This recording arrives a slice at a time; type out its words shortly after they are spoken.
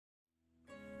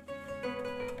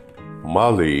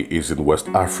Mali is in West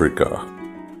Africa.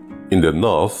 In the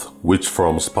north, which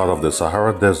forms part of the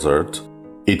Sahara Desert,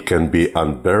 it can be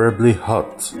unbearably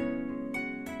hot.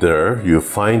 There you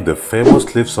find the famous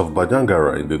cliffs of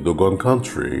Bandiagara in the Dogon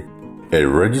country, a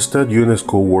registered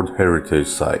UNESCO World Heritage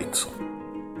Site.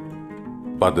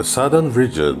 But the southern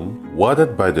region,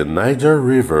 watered by the Niger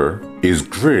River, is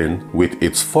green with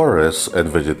its forests and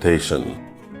vegetation.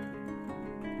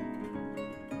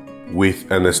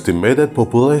 With an estimated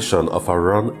population of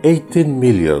around 18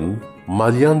 million,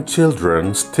 Malian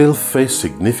children still face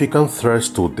significant threats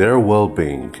to their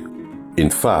well-being. In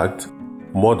fact,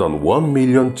 more than 1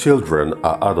 million children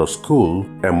are out of school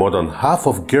and more than half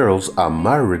of girls are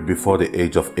married before the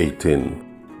age of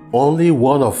 18. Only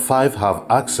 1 of 5 have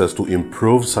access to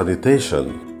improved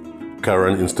sanitation.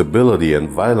 Current instability and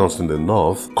violence in the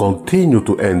north continue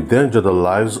to endanger the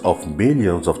lives of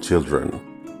millions of children.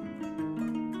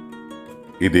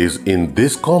 It is in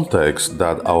this context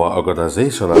that our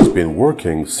organization has been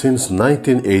working since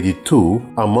 1982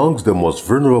 amongst the most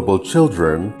vulnerable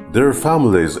children, their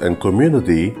families and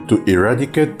community to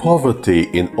eradicate poverty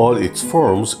in all its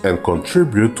forms and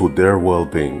contribute to their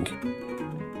well-being.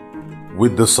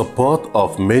 With the support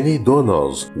of many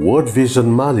donors, World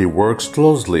Vision Mali works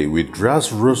closely with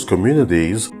grassroots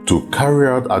communities to carry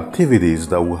out activities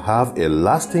that will have a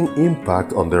lasting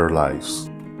impact on their lives.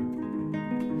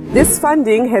 This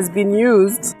funding has been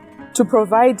used to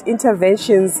provide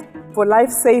interventions for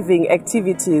life-saving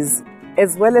activities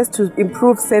as well as to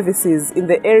improve services in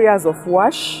the areas of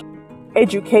WASH,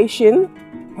 education,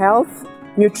 health,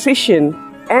 nutrition,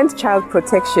 and child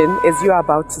protection, as you are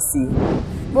about to see.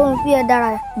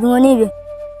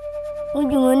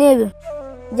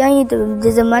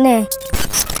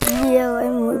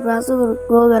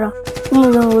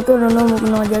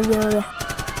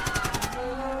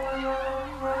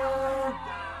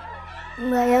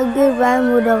 Saya gerba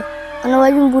muda, anak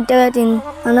wajib butatin,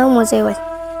 anak masih.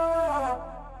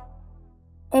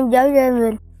 Jauh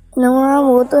jauh, nama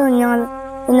motor nyal,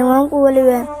 nama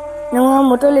kualian, nama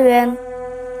motor lian,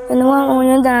 nama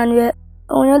onyo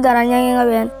darannya yang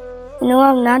lian,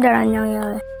 nama nadarannya yang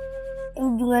lian.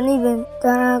 Juga ni ben,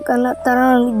 karena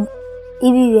taran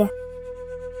ibi be.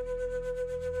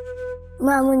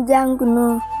 Mamun jang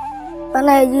kuno,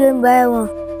 panai jual bayar,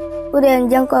 udah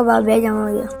jang kau bawa jang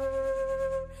lagi.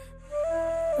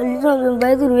 Little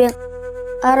Badurian,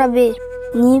 Arabe,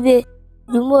 Nibe,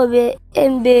 Jumobe,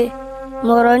 Mbe,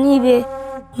 Moronibe,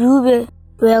 Jube,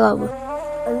 Wegabo.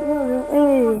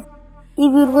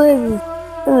 Ibu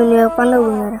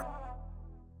Panawara.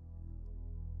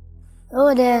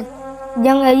 Oh, then,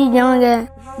 young Aji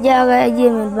Jaga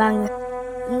Jim Banga.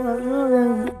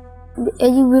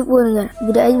 Aji Whipwonder,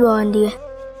 but I won dear.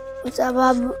 It's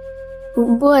about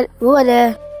what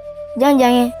there, Jan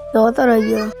Jangy, daughter of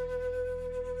you.